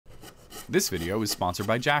This video is sponsored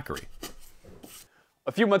by Jackery.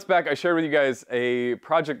 A few months back, I shared with you guys a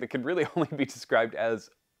project that could really only be described as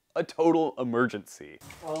a total emergency.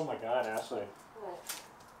 Oh my God, Ashley.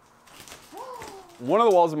 One of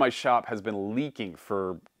the walls of my shop has been leaking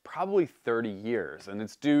for probably 30 years, and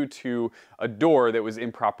it's due to a door that was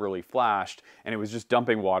improperly flashed, and it was just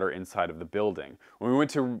dumping water inside of the building. When we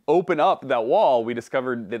went to open up that wall, we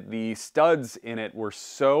discovered that the studs in it were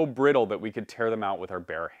so brittle that we could tear them out with our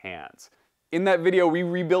bare hands. In that video, we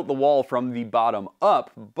rebuilt the wall from the bottom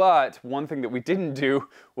up, but one thing that we didn't do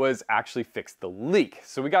was actually fix the leak.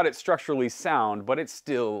 So we got it structurally sound, but it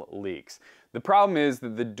still leaks. The problem is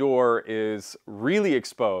that the door is really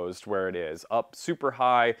exposed where it is, up super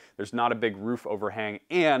high, there's not a big roof overhang,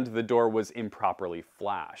 and the door was improperly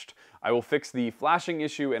flashed. I will fix the flashing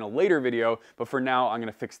issue in a later video, but for now I'm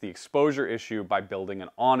gonna fix the exposure issue by building an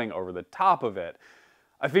awning over the top of it.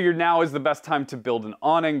 I figured now is the best time to build an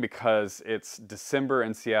awning because it's December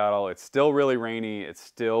in Seattle, it's still really rainy, it's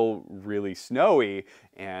still really snowy,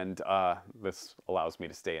 and this allows me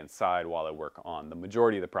to stay inside while I work on the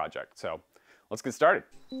majority of the project. So let's get started.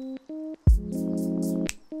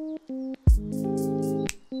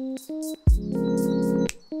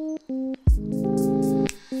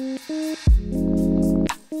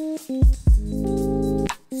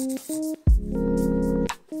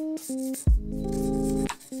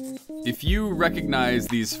 If you recognize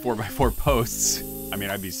these 4x4 posts, I mean,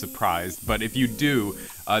 I'd be surprised, but if you do,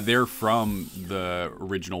 they're from the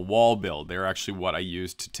original wall build. They're actually what I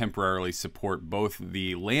used to temporarily support both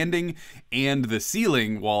the landing and the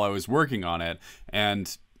ceiling while I was working on it.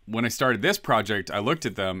 And when I started this project, I looked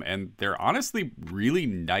at them and they're honestly really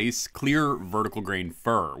nice, clear vertical grain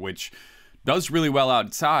fir, which does really well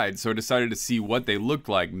outside, so I decided to see what they looked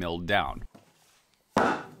like milled down.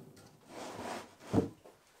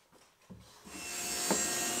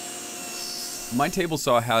 My table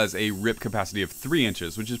saw has a rip capacity of 3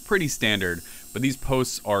 inches, which is pretty standard, but these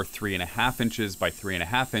posts are 3.5 inches by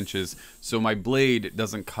 3.5 inches, so my blade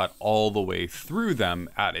doesn't cut all the way through them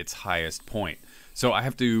at its highest point. So I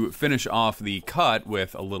have to finish off the cut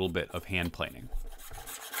with a little bit of hand planing.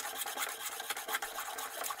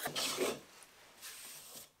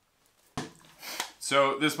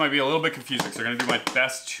 So this might be a little bit confusing, so I'm gonna do my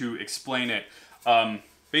best to explain it.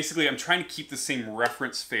 Basically, I'm trying to keep the same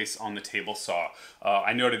reference face on the table saw.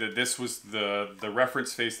 I noted that this was the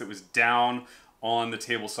reference face that was down on the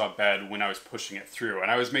table saw bed when I was pushing it through. And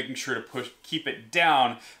I was making sure to keep it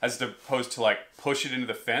down as opposed to like push it into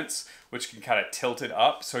the fence, which can kind of tilt it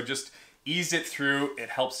up. So just ease it through.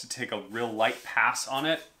 It helps to take a real light pass on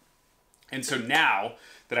it. And so now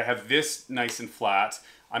that I have this nice and flat,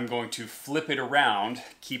 I'm going to flip it around,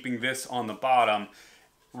 keeping this on the bottom,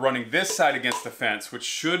 running this side against the fence, which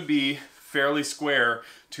should be fairly square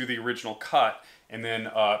to the original cut, and then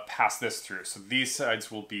pass this through. So these sides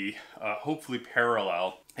will be hopefully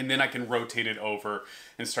parallel, and then I can rotate it over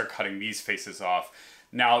and start cutting these faces off.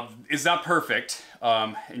 Now, it's not perfect,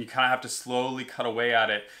 and you kind of have to slowly cut away at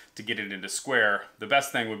it to get it into square. The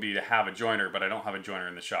best thing would be to have a joiner, but I don't have a joiner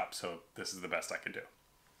in the shop, so this is the best I can do.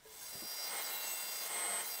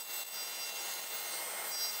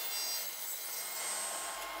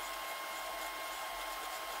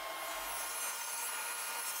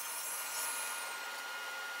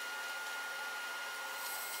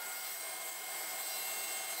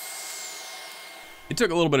 It took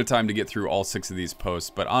a little bit of time to get through all 6 of these posts,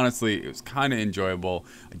 but honestly, it was kind of enjoyable.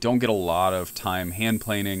 I don't get a lot of time hand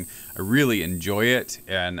planing. I really enjoy it,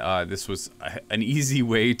 and this was an easy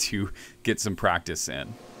way to get some practice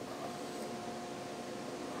in.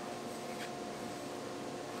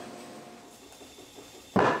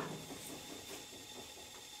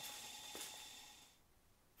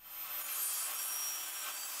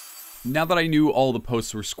 Now that I knew all the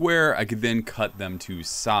posts were square, I could then cut them to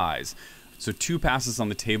size. So 2 passes on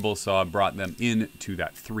the table saw brought them into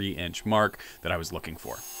that 3-inch mark that I was looking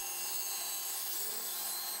for.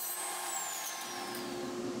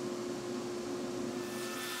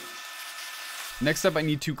 Next up, I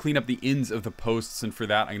need to clean up the ends of the posts, and for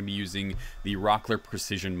that, I'm going to be using the Rockler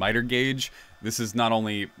Precision Miter Gauge. This is not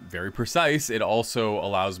only very precise, it also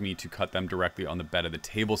allows me to cut them directly on the bed of the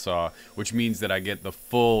table saw, which means that I get the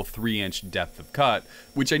full 3-inch depth of cut,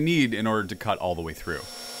 which I need in order to cut all the way through.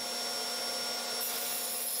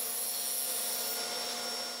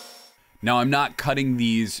 Now, I'm not cutting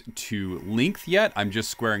these to length yet, I'm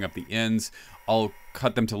just squaring up the ends. I'll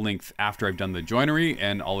cut them to length after I've done the joinery,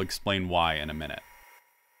 and I'll explain why in a minute.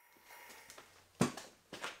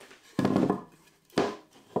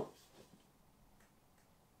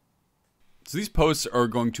 So these posts are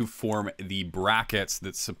going to form the brackets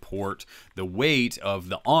that support the weight of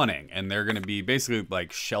the awning, and they're going to be basically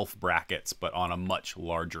like shelf brackets, but on a much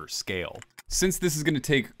larger scale. Since this is going to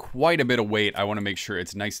take quite a bit of weight, I want to make sure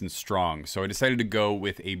it's nice and strong. So I decided to go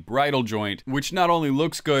with a bridle joint, which not only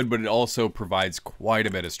looks good, but it also provides quite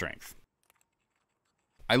a bit of strength.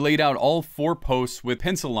 I laid out all 4 posts with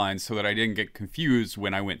pencil lines so that I didn't get confused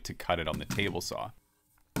when I went to cut it on the table saw.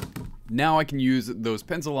 Now I can use those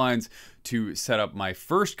pencil lines to set up my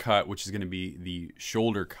first cut, which is going to be the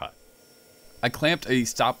shoulder cut. I clamped a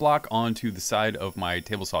stop block onto the side of my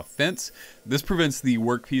table saw fence. This prevents the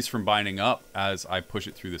workpiece from binding up as I push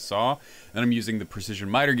it through the saw. And I'm using the precision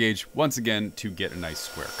miter gauge once again to get a nice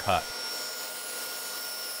square cut.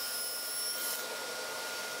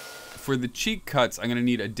 For the cheek cuts, I'm gonna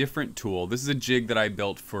need a different tool. This is a jig that I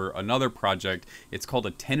built for another project. It's called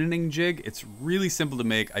a tenoning jig. It's really simple to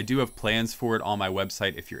make. I do have plans for it on my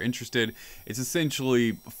website if you're interested. It's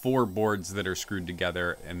essentially 4 boards that are screwed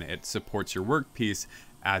together, and it supports your workpiece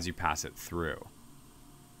as you pass it through.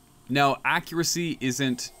 Now, accuracy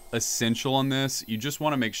isn't essential on this. You just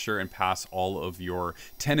wanna make sure and pass all of your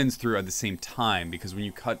tenons through at the same time, because when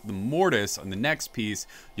you cut the mortise on the next piece,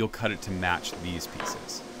 you'll cut it to match these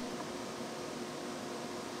pieces.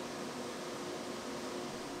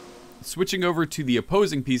 Switching over to the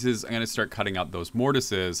opposing pieces, I'm going to start cutting out those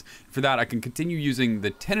mortises. For that, I can continue using the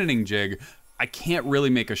tenoning jig. I can't really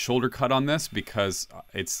make a shoulder cut on this because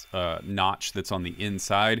it's a notch that's on the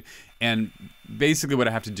inside. And basically what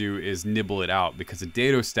I have to do is nibble it out because a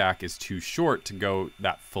dado stack is too short to go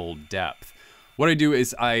that full depth. What I do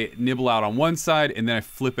is I nibble out on one side and then I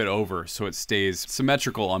flip it over so it stays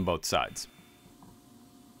symmetrical on both sides.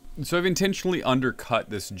 So I've intentionally undercut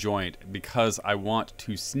this joint because I want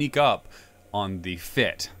to sneak up on the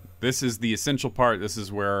fit. This is the essential part. This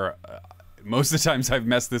is where most of the times I've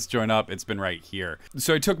messed this joint up, it's been right here.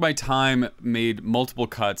 So I took my time, made multiple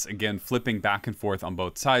cuts, again flipping back and forth on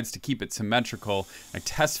both sides to keep it symmetrical. I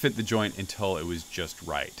test fit the joint until it was just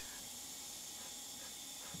right.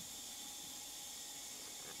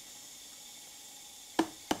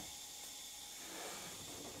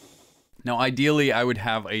 Now ideally I would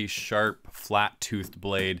have a sharp, flat-toothed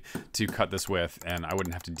blade to cut this with, and I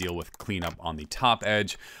wouldn't have to deal with cleanup on the top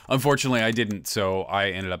edge. Unfortunately I didn't, so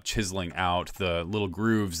I ended up chiseling out the little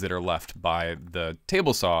grooves that are left by the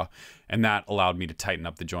table saw, and that allowed me to tighten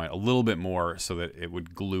up the joint a little bit more so that it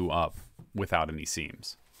would glue up without any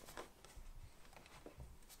seams.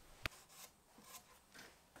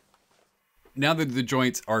 Now that the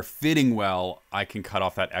joints are fitting well, I can cut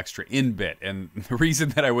off that extra end bit. And the reason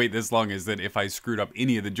that I wait this long is that if I screwed up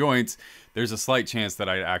any of the joints, there's a slight chance that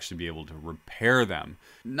I'd actually be able to repair them.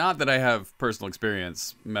 Not that I have personal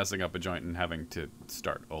experience messing up a joint and having to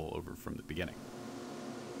start all over from the beginning.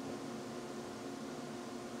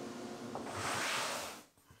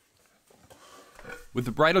 With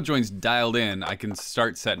the bridle joints dialed in, I can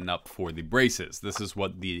start setting up for the braces. This is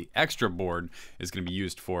what the extra board is going to be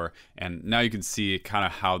used for, and now you can see kind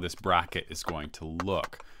of how this bracket is going to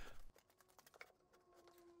look.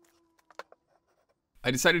 I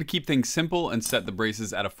decided to keep things simple and set the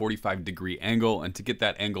braces at a 45-degree angle, and to get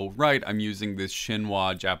that angle right, I'm using this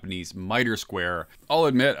Shinwa Japanese miter square. I'll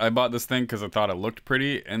admit, I bought this thing because I thought it looked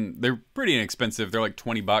pretty, and they're pretty inexpensive. They're like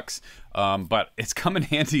 20 bucks, but it's come in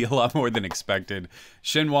handy a lot more than expected.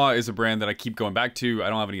 Shinwa is a brand that I keep going back to. I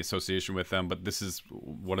don't have any association with them, but this is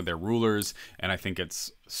one of their rulers, and I think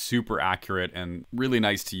it's super accurate and really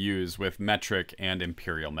nice to use with metric and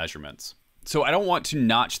imperial measurements. So I don't want to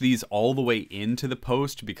notch these all the way into the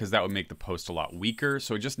post because that would make the post a lot weaker.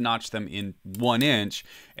 So I just notched them in 1 inch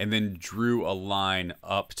and then drew a line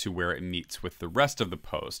up to where it meets with the rest of the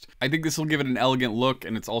post. I think this will give it an elegant look,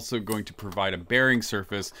 and it's also going to provide a bearing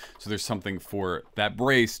surface so there's something for that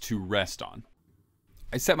brace to rest on.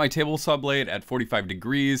 I set my table saw blade at 45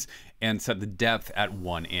 degrees and set the depth at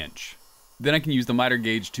 1 inch. Then I can use the miter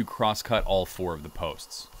gauge to cross cut all 4 of the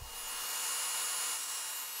posts.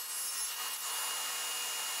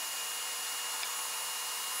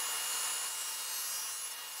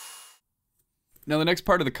 Now the next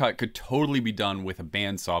part of the cut could totally be done with a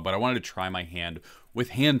bandsaw, but I wanted to try my hand with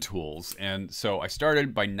hand tools. And so I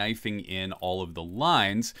started by knifing in all of the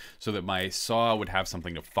lines so that my saw would have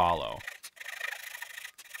something to follow.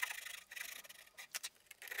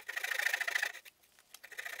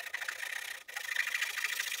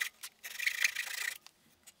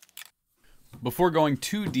 Before going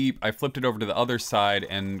too deep, I flipped it over to the other side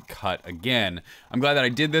and cut again. I'm glad that I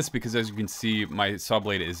did this because, as you can see, my saw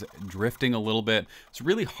blade is drifting a little bit. It's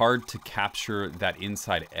really hard to capture that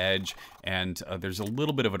inside edge, and there's a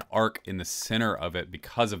little bit of an arc in the center of it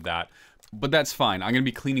because of that. But that's fine. I'm gonna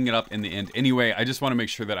be cleaning it up in the end anyway. I just wanna make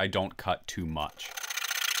sure that I don't cut too much.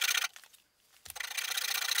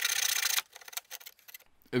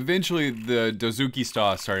 Eventually, the Dozuki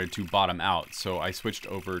saw started to bottom out, so I switched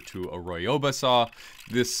over to a Ryoba saw.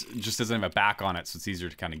 This just doesn't have a back on it, so it's easier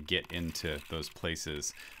to kind of get into those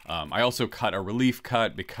places. I also cut a relief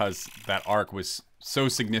cut because that arc was so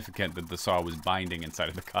significant that the saw was binding inside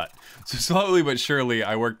of the cut. So slowly but surely,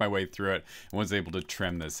 I worked my way through it and was able to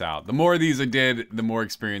trim this out. The more of these I did, the more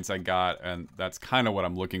experience I got, and that's kind of what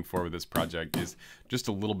I'm looking for with this project, is just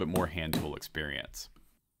a little bit more hand tool experience.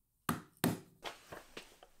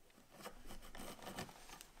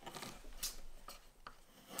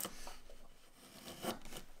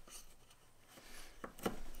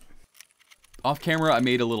 Off camera, I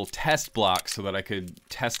made a little test block so that I could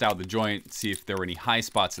test out the joint, see if there were any high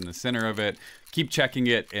spots in the center of it, keep checking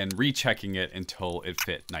it and rechecking it until it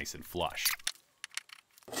fit nice and flush.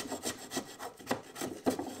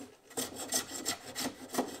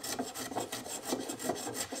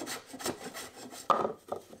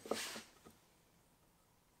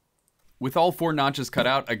 With all 4 notches cut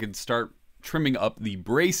out, I could start trimming up the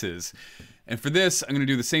braces. And for this, I'm gonna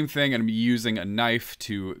do the same thing. I'm gonna be using a knife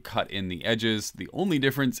to cut in the edges. The only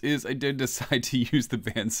difference is I did decide to use the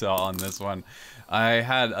bandsaw on this one. I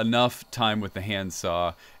had enough time with the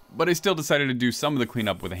handsaw, but I still decided to do some of the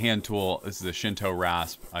cleanup with a hand tool. This is a Shinto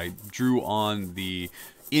rasp. I drew on the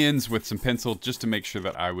ends with some pencil just to make sure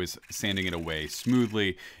that I was sanding it away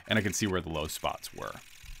smoothly and I could see where the low spots were.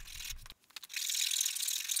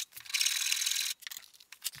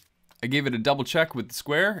 I gave it a double check with the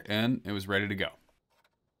square and it was ready to go.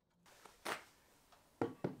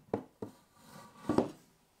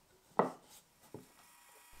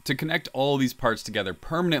 To connect all these parts together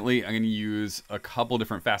permanently, I'm going to use a couple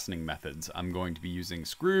different fastening methods. I'm going to be using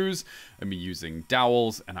screws, I'm going to be using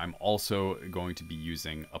dowels, and I'm also going to be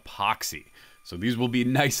using epoxy. So these will be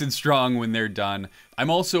nice and strong when they're done.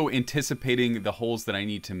 I'm also anticipating the holes that I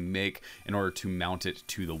need to make in order to mount it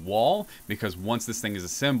to the wall, because once this thing is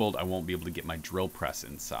assembled, I won't be able to get my drill press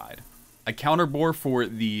inside. I counterbore for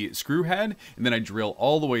the screw head, and then I drill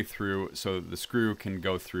all the way through so the screw can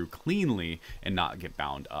go through cleanly and not get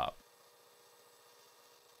bound up.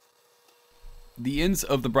 The ends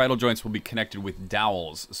of the bridle joints will be connected with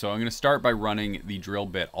dowels, so I'm going to start by running the drill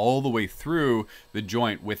bit all the way through the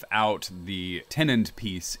joint without the tenoned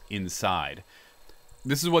piece inside.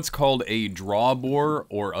 This is what's called a draw bore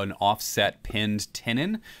or an offset pinned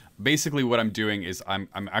tenon. Basically what I'm doing is I'm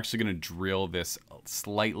actually going to drill this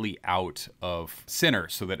slightly out of center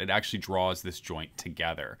so that it actually draws this joint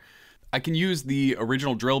together. I can use the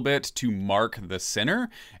original drill bit to mark the center,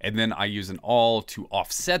 and then I use an awl to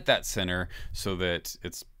offset that center so that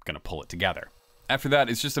it's going to pull it together. After that,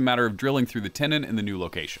 it's just a matter of drilling through the tenon in the new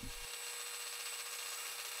location.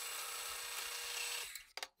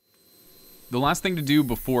 The last thing to do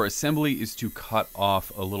before assembly is to cut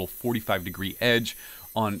off a little 45-degree edge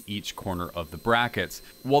on each corner of the brackets.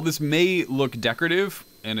 While this may look decorative,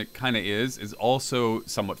 and it kind of is also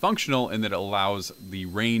somewhat functional in that it allows the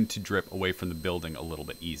rain to drip away from the building a little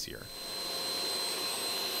bit easier.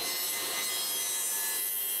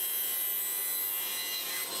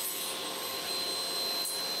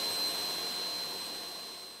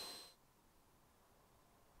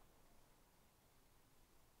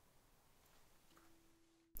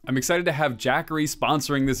 I'm excited to have Jackery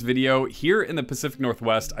sponsoring this video. Here in the Pacific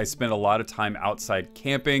Northwest, I spend a lot of time outside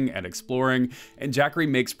camping and exploring, and Jackery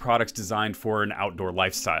makes products designed for an outdoor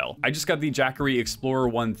lifestyle. I just got the Jackery Explorer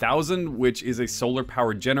 1000, which is a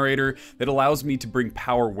solar-powered generator that allows me to bring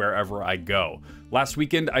power wherever I go. Last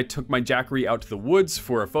weekend, I took my Jackery out to the woods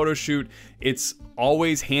for a photo shoot. It's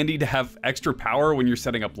always handy to have extra power when you're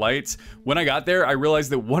setting up lights. When I got there, I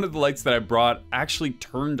realized that one of the lights that I brought actually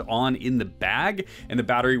turned on in the bag, and the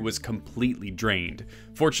battery was completely drained.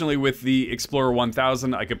 Fortunately, with the Explorer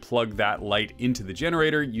 1000, I could plug that light into the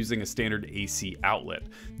generator using a standard AC outlet.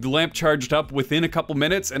 The lamp charged up within a couple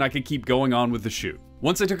minutes, and I could keep going on with the shoot.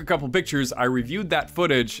 Once I took a couple pictures, I reviewed that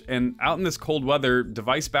footage, and out in this cold weather,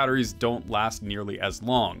 device batteries don't last nearly as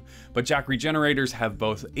long. But Jackery generators have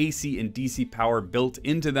both AC and DC power built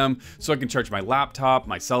into them, so I can charge my laptop,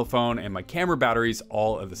 my cell phone, and my camera batteries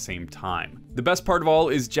all at the same time. The best part of all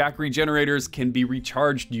is Jackery generators can be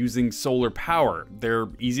recharged using solar power. They're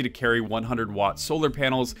easy to carry 100-watt solar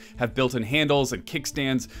panels, have built-in handles and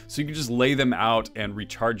kickstands, so you can just lay them out and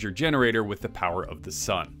recharge your generator with the power of the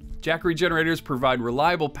sun. Jackery generators provide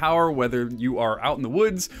reliable power whether you are out in the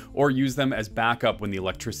woods or use them as backup when the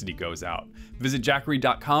electricity goes out. Visit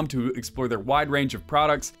Jackery.com to explore their wide range of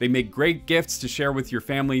products. They make great gifts to share with your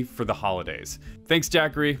family for the holidays. Thanks,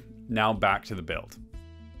 Jackery. Now back to the build.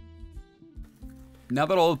 Now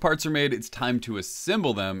that all the parts are made, it's time to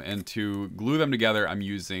assemble them, and to glue them together, I'm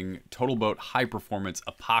using Total Boat High Performance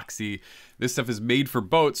Epoxy. This stuff is made for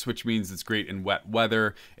boats, which means it's great in wet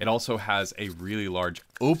weather. It also has a really large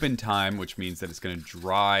open time, which means that it's gonna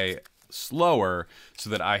dry slower, so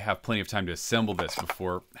that I have plenty of time to assemble this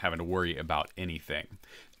before having to worry about anything.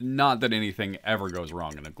 Not that anything ever goes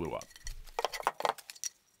wrong in a glue up.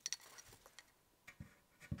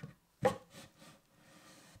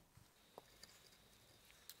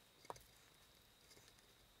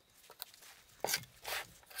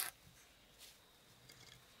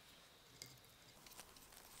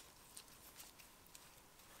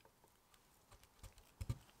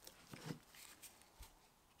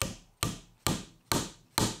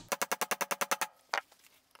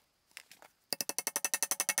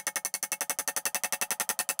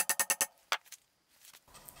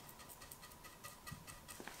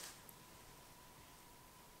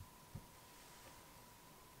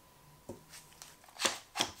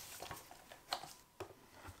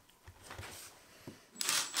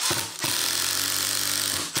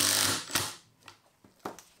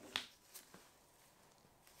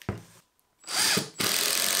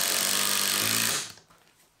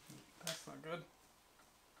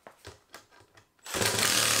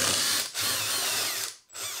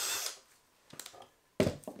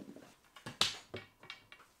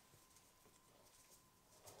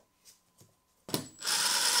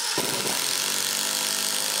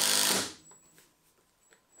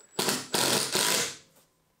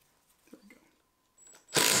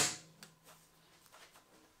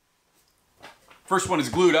 First one is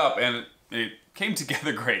glued up, and it came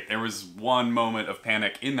together great. There was one moment of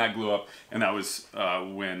panic in that glue up, and that was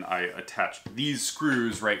when I attached these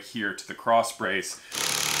screws right here to the cross brace.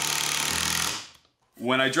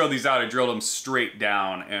 When I drilled these out, I drilled them straight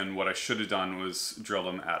down, and what I should have done was drill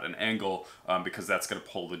them at an angle because that's going to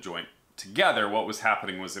pull the joint together. What was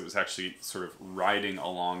happening was it was actually sort of riding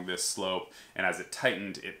along this slope, and as it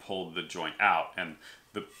tightened, it pulled the joint out. And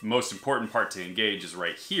the most important part to engage is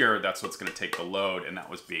right here. That's what's going to take the load, and that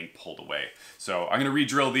was being pulled away. So I'm going to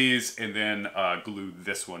re-drill these and then glue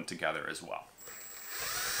this one together as well.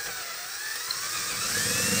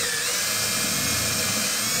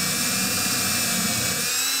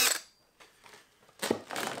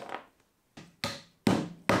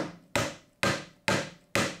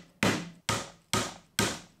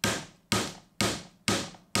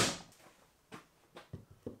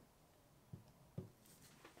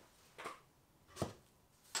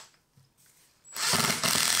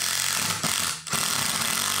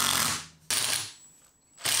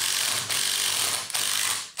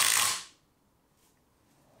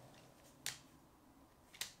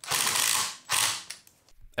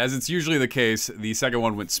 As it's usually the case, the second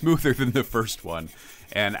one went smoother than the first one.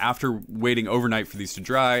 And after waiting overnight for these to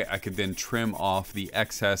dry, I could then trim off the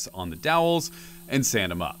excess on the dowels and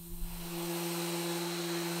sand them up.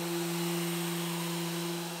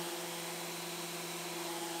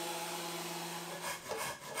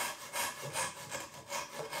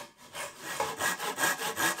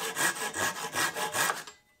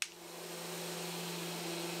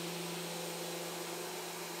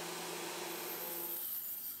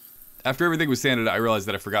 After everything was sanded, I realized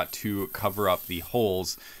that I forgot to cover up the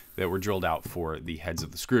holes that were drilled out for the heads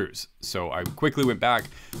of the screws. So I quickly went back,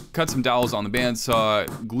 cut some dowels on the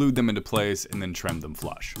bandsaw, glued them into place, and then trimmed them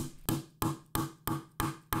flush.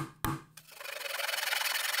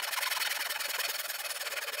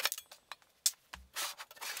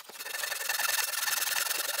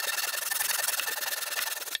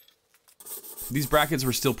 These brackets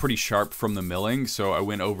were still pretty sharp from the milling, so I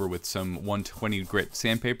went over with some 120 grit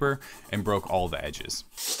sandpaper and broke all the edges.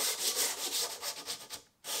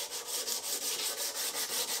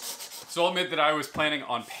 So I'll admit that I was planning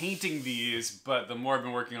on painting these, but the more I've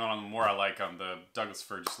been working on them, the more I like them. The Douglas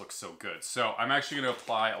fir just looks so good. So I'm actually going to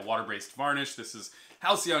apply a water-based varnish. This is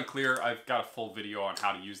Halcyon Clear. I've got a full video on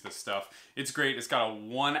how to use this stuff. It's great. It's got a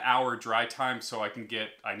 1 hour dry time, so I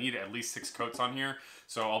need at least 6 coats on here.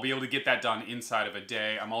 So I'll be able to get that done inside of a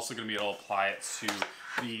day. I'm also going to be able to apply it to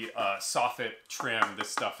the soffit trim. This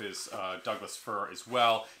stuff is Douglas fir as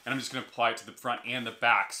well. And I'm just going to apply it to the front and the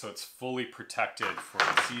back so it's fully protected for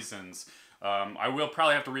the seasons. I will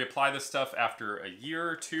probably have to reapply this stuff after a year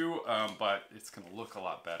or two, but it's going to look a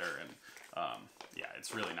lot better. And yeah,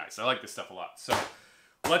 it's really nice. I like this stuff a lot. So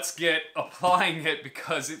let's get applying it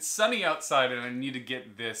because it's sunny outside and I need to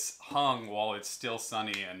get this hung while it's still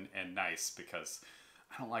sunny and nice because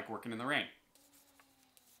I don't like working in the rain.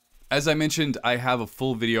 As I mentioned, I have a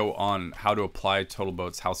full video on how to apply Total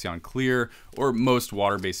Boat's Halcyon Clear, or most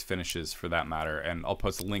water-based finishes for that matter, and I'll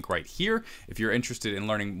post a link right here if you're interested in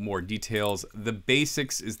learning more details. The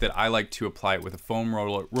basics is that I like to apply it with a foam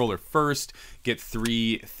roller first, get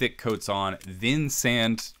 3 thick coats on, then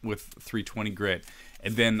sand with 320 grit,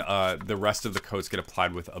 and then the rest of the coats get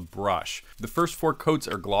applied with a brush. The first 4 coats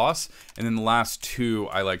are gloss, and then the last 2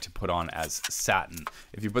 I like to put on as satin.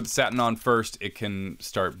 If you put the satin on first, it can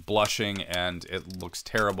start blushing and it looks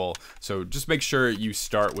terrible. So just make sure you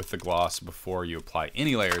start with the gloss before you apply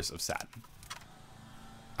any layers of satin.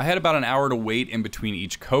 I had about an hour to wait in between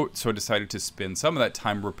each coat, so I decided to spend some of that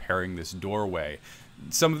time repairing this doorway.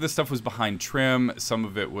 Some of this stuff was behind trim, some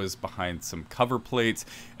of it was behind some cover plates,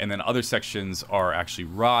 and then other sections are actually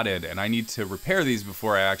rotted, and I need to repair these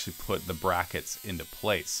before I actually put the brackets into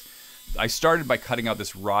place. I started by cutting out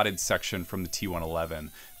this rotted section from the T111.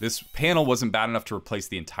 This panel wasn't bad enough to replace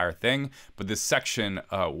the entire thing, but this section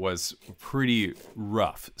was pretty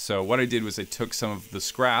rough. So what I did was I took some of the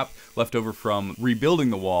scrap left over from rebuilding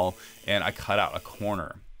the wall, and I cut out a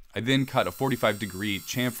corner. I then cut a 45-degree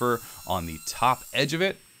chamfer on the top edge of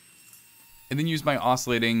it, and then used my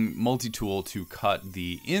oscillating multi-tool to cut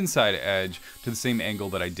the inside edge to the same angle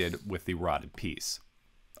that I did with the rotted piece.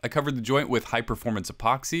 I covered the joint with high-performance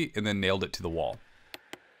epoxy and then nailed it to the wall.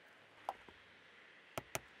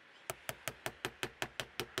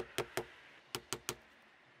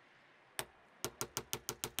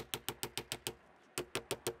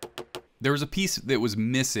 There was a piece that was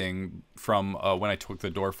missing from when I took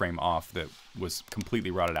the door frame off that was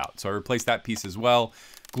completely rotted out. So I replaced that piece as well,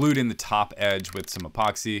 glued in the top edge with some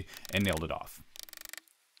epoxy, and nailed it off.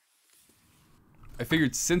 I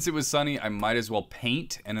figured since it was sunny, I might as well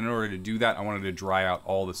paint, and in order to do that, I wanted to dry out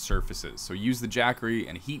all the surfaces. So I used the jackery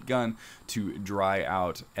and a heat gun to dry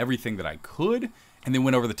out everything that I could, and then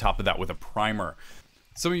went over the top of that with a primer.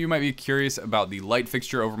 Some of you might be curious about the light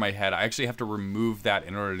fixture over my head. I actually have to remove that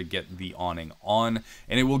in order to get the awning on,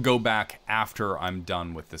 and it will go back after I'm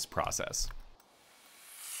done with this process.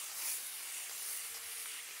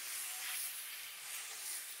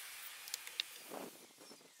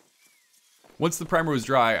 Once the primer was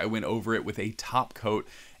dry, I went over it with a top coat,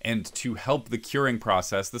 and to help the curing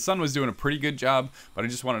process, the sun was doing a pretty good job, but I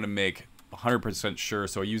just wanted to make 100% sure,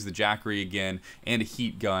 so I used the jackery again and a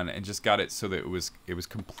heat gun and just got it so that it was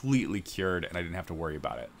completely cured and I didn't have to worry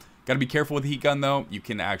about it. Got to be careful with the heat gun though. You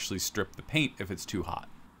can actually strip the paint if it's too hot.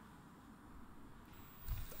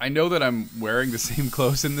 I know that I'm wearing the same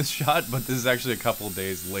clothes in this shot, but this is actually a couple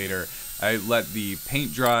days later. I let the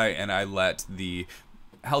paint dry and I let the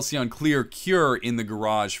Halcyon Clear cure in the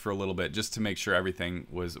garage for a little bit just to make sure everything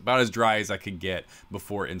was about as dry as I could get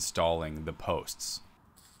before installing the posts.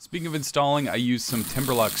 Speaking of installing, I used some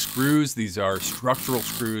Timberlock screws. These are structural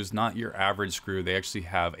screws, not your average screw. They actually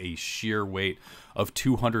have a shear weight of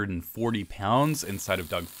 240 pounds inside of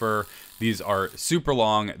Doug fir. These are super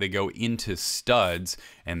long. They go into studs,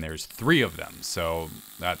 and there's 3 of them. So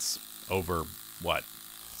that's over, what,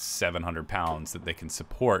 700 pounds that they can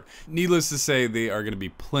support. Needless to say, they are going to be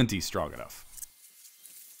plenty strong enough.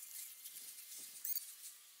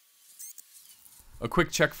 A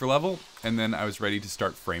quick check for level, and then I was ready to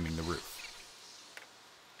start framing the roof.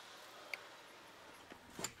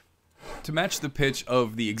 To match the pitch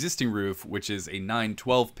of the existing roof, which is a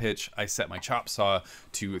 9/12 pitch, I set my chop saw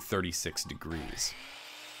to 36 degrees.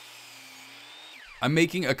 I'm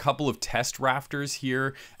making a couple of test rafters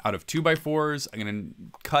here out of 2x4s. I'm gonna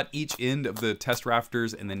cut each end of the test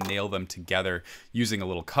rafters and then nail them together using a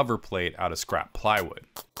little cover plate out of scrap plywood.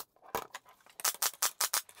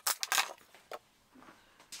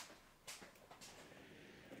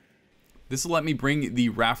 This will let me bring the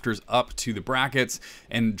rafters up to the brackets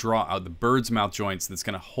and draw out the bird's mouth joints that's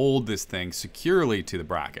gonna hold this thing securely to the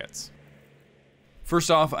brackets. First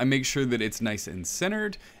off, I make sure that it's nice and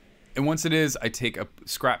centered. And once it is, I take a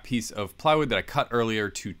scrap piece of plywood that I cut earlier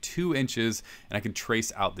to 2 inches, and I can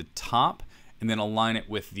trace out the top and then align it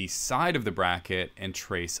with the side of the bracket and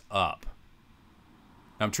trace up.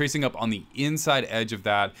 Now I'm tracing up on the inside edge of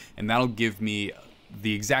that, and that'll give me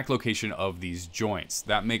the exact location of these joints.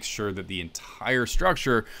 That makes sure that the entire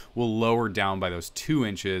structure will lower down by those 2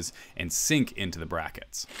 inches and sink into the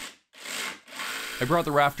brackets. I brought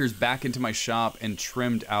the rafters back into my shop and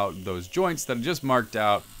trimmed out those joints that I just marked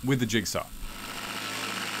out with the jigsaw.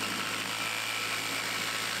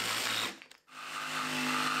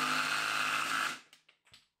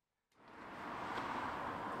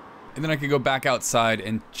 And then I could go back outside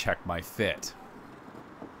and check my fit.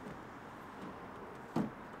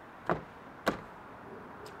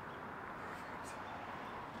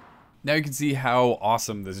 Now you can see how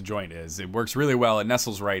awesome this joint is. It works really well, it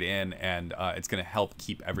nestles right in, and it's gonna help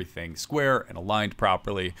keep everything square and aligned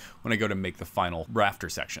properly when I go to make the final rafter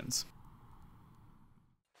sections.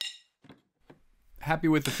 Happy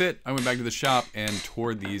with the fit, I went back to the shop and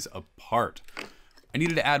tore these apart. I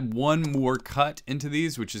needed to add one more cut into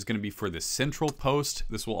these, which is gonna be for the central post.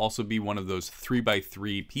 This will also be one of those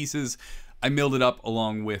 3x3 pieces. I milled it up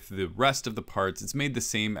along with the rest of the parts. It's made the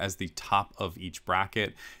same as the top of each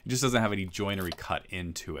bracket. It just doesn't have any joinery cut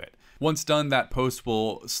into it. Once done, that post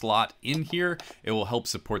will slot in here. It will help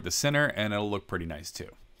support the center, and it'll look pretty nice too.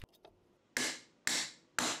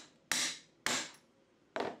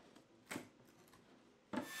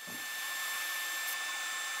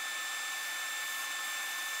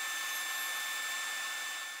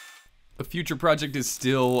 A future project is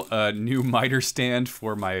still a new miter stand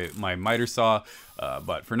for my miter saw,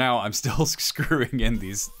 but for now I'm still screwing in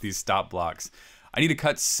these stop blocks. I need to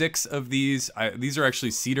cut 6 of these. These are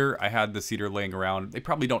actually cedar. I had the cedar laying around. They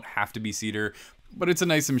probably don't have to be cedar, but it's a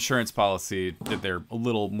nice insurance policy that they're a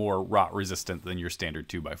little more rot resistant than your standard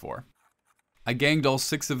 2x4. I ganged all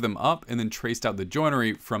 6 of them up and then traced out the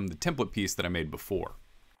joinery from the template piece that I made before.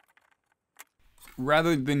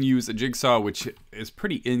 Rather than use a jigsaw, which is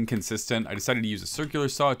pretty inconsistent, I decided to use a circular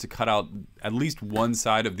saw to cut out at least one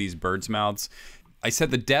side of these birds' mouths. I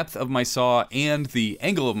set the depth of my saw and the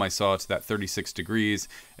angle of my saw to that 36 degrees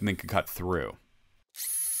and then could cut through.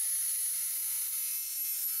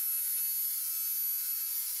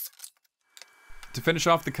 To finish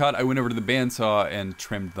off the cut, I went over to the bandsaw and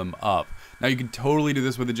trimmed them up. Now you can totally do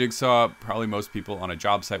this with a jigsaw. Probably most people on a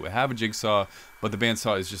job site would have a jigsaw, but the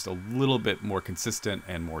bandsaw is just a little bit more consistent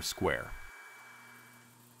and more square.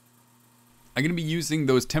 I'm going to be using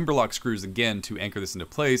those timberlock screws again to anchor this into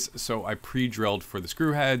place, so I pre-drilled for the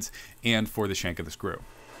screw heads and for the shank of the screw.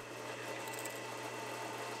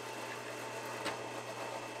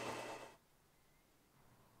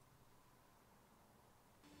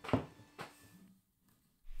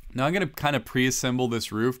 Now I'm going to kind of pre-assemble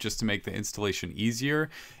this roof just to make the installation easier,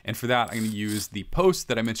 and for that I'm going to use the posts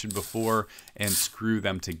that I mentioned before and screw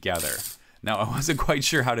them together. Now I wasn't quite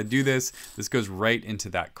sure how to do this. This goes right into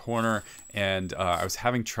that corner, and I was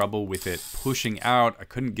having trouble with it pushing out. I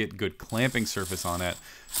couldn't get good clamping surface on it,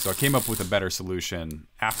 so I came up with a better solution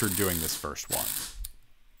after doing this first one.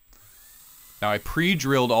 Now I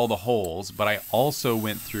pre-drilled all the holes, but I also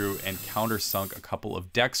went through and countersunk a couple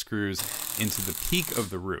of deck screws into the peak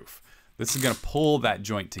of the roof. This is going to pull that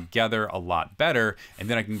joint together a lot better, and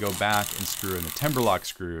then I can go back and screw in the timberlock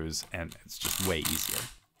screws, and it's just way easier.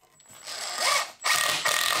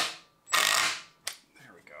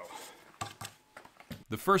 There we go.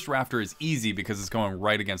 The first rafter is easy because it's going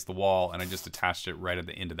right against the wall, and I just attached it right at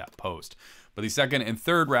the end of that post. But the second and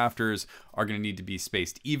third rafters are going to need to be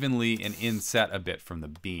spaced evenly and inset a bit from the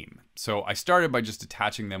beam. So I started by just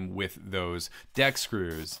attaching them with those deck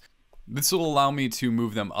screws. This will allow me to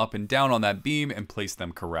move them up and down on that beam and place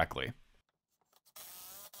them correctly.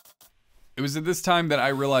 It was at this time that I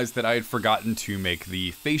realized that I had forgotten to make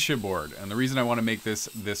the fascia board. And the reason I want to make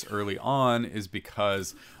this early on is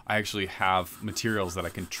because I actually have materials that I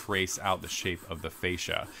can trace out the shape of the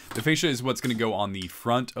fascia. The fascia is what's going to go on the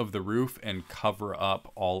front of the roof and cover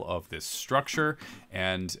up all of this structure.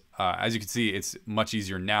 And as you can see, it's much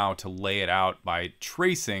easier now to lay it out by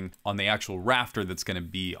tracing on the actual rafter that's going to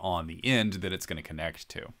be on the end that it's going to connect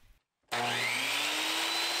to.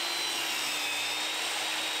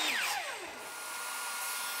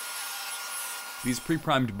 These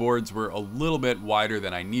pre-primed boards were a little bit wider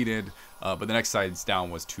than I needed, but the next size down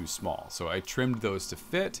was too small. So I trimmed those to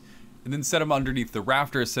fit and then set them underneath the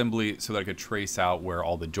rafter assembly so that I could trace out where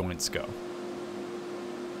all the joints go.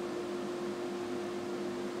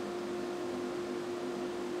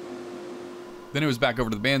 Then it was back over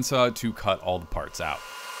to the bandsaw to cut all the parts out.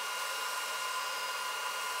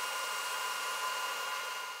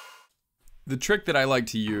 The trick that I like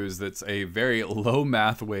to use that's a very low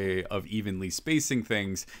math way of evenly spacing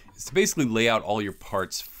things is to basically lay out all your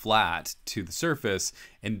parts flat to the surface,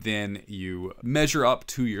 and then you measure up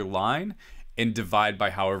to your line and divide by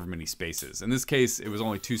however many spaces. In this case, it was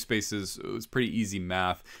only 2 spaces. It was pretty easy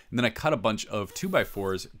math. And then I cut a bunch of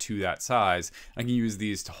 2x4s to that size. I can use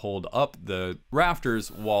these to hold up the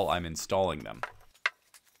rafters while I'm installing them.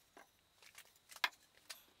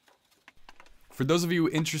 For those of you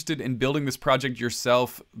interested in building this project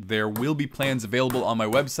yourself, there will be plans available on my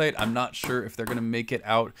website. I'm not sure if they're going to make it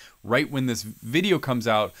out right when this video comes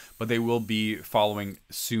out, but they will be following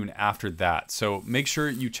soon after that. So make sure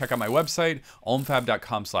you check out my website,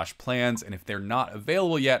 almfab.com/plans, and if they're not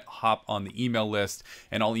available yet, hop on the email list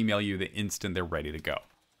and I'll email you the instant they're ready to go.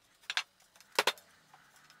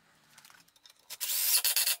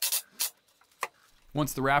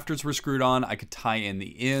 Once the rafters were screwed on, I could tie in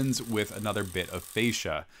the ends with another bit of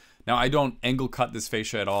fascia. Now, I don't angle cut this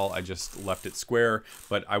fascia at all, I just left it square,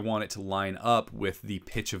 but I want it to line up with the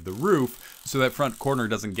pitch of the roof so that front corner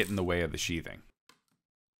doesn't get in the way of the sheathing.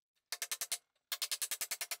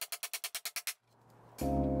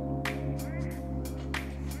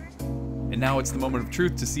 And now it's the moment of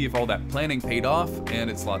truth to see if all that planning paid off and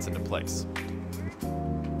it slots into place.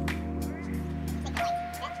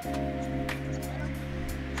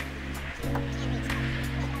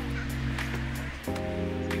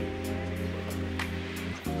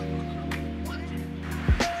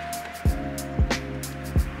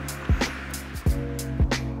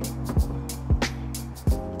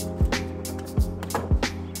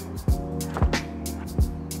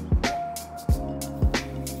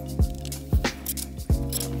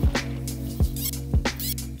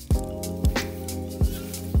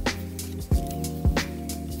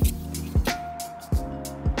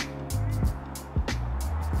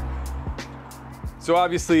 So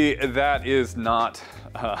obviously that is not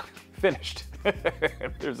finished.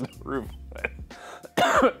 There's no roof.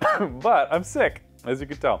 But I'm sick, as you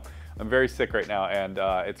can tell. I'm very sick right now, and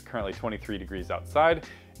it's currently 23 degrees outside,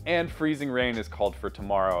 and freezing rain is called for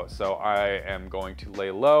tomorrow. So I am going to lay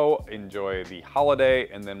low, enjoy the holiday,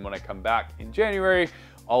 and then when I come back in January,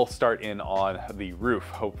 I'll start in on the roof.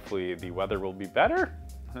 Hopefully the weather will be better.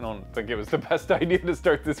 I don't think it was the best idea to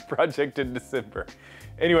start this project in December.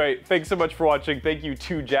 Anyway, thanks so much for watching. Thank you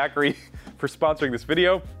to Jackery for sponsoring this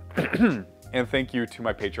video. And thank you to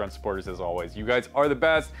my Patreon supporters as always. You guys are the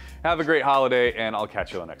best. Have a great holiday, and I'll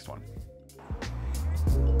catch you on the next one.